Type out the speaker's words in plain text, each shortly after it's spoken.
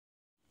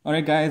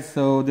Alright guys,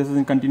 so this is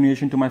in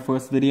continuation to my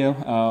first video,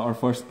 or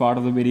first part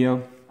of the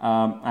video.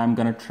 I'm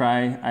gonna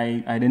try,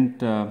 I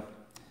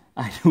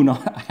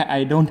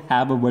don't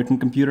have a working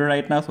computer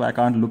right now, so I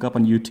can't look up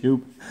on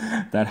YouTube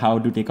that how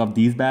to take off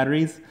these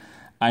batteries.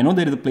 I know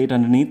there is a plate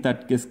underneath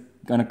that is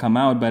gonna come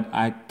out, but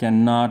I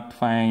cannot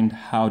find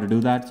how to do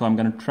that, so I'm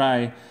gonna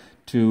try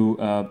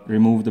to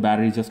remove the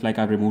batteries just like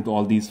I've removed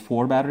all these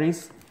 4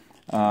 batteries.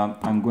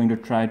 I'm going to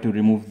try to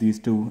remove these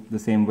 2 the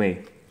same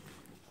way.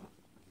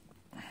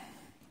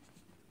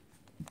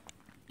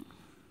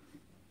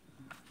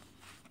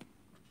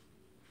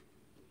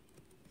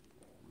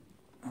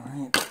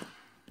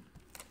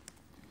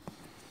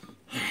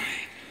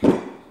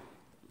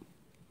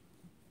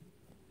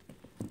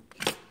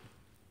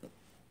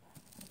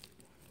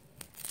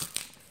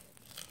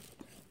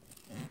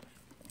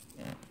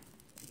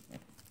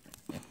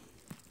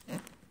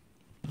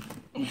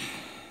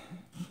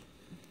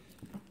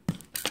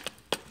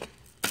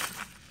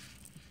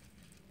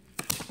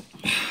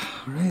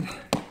 Alright.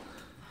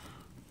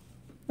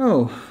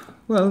 Oh,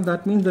 well,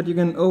 that means that you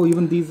can,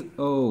 even these,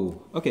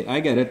 okay, I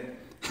get it.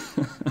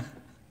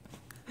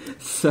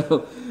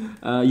 So,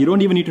 you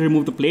don't even need to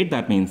remove the plate,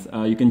 that means.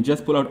 You can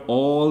just pull out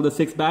all the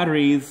 6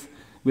 batteries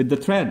with the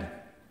thread.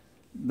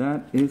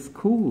 That is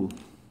cool.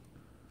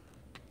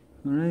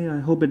 Alright, I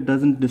hope it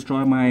doesn't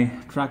destroy my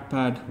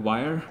trackpad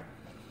wire.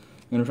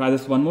 I'm gonna try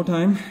this one more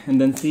time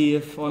and then see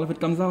if all of it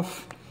comes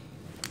off.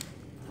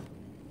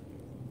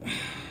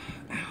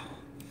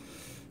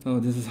 Oh,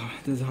 this is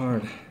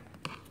hard.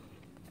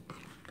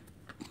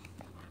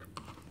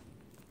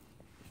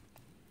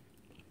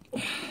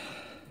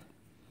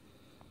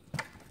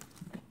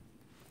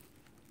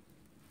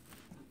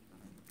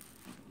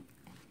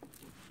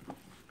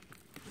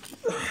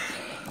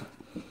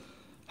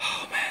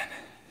 Oh man.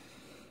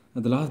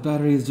 The last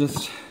battery is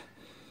just,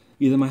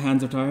 either my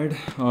hands are tired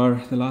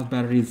or the last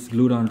battery is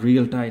glued on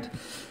real tight.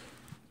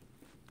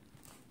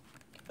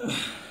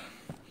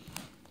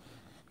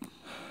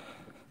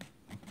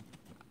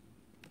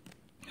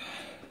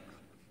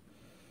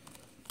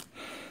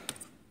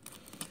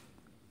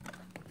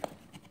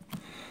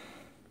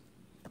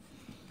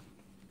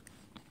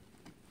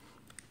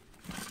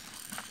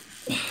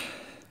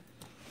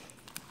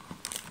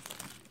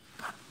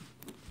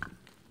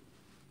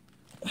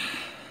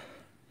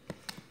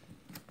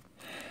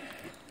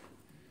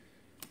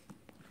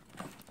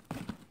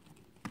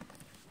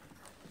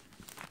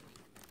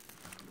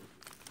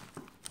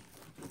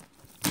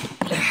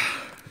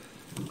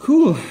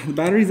 Cool, the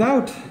battery's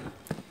out.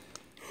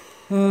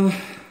 Yeah,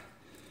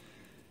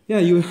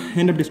 you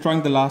end up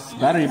destroying the last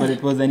battery, but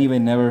it was anyway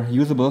never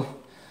usable.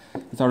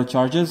 It's out of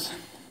charges.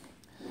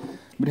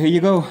 But here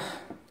you go.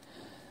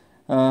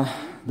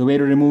 The way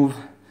to remove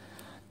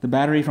the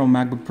battery from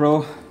MacBook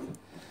Pro.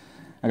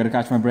 I gotta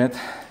catch my breath.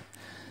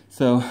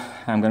 So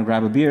I'm gonna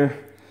grab a beer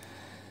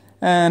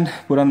and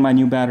put on my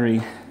new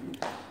battery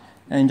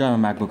and enjoy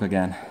my MacBook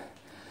again.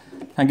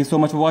 Thank you so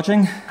much for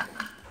watching.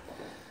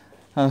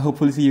 I'll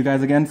hopefully see you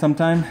guys again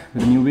sometime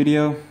with a new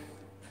video.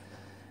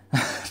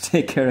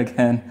 Take care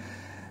again.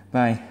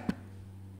 Bye.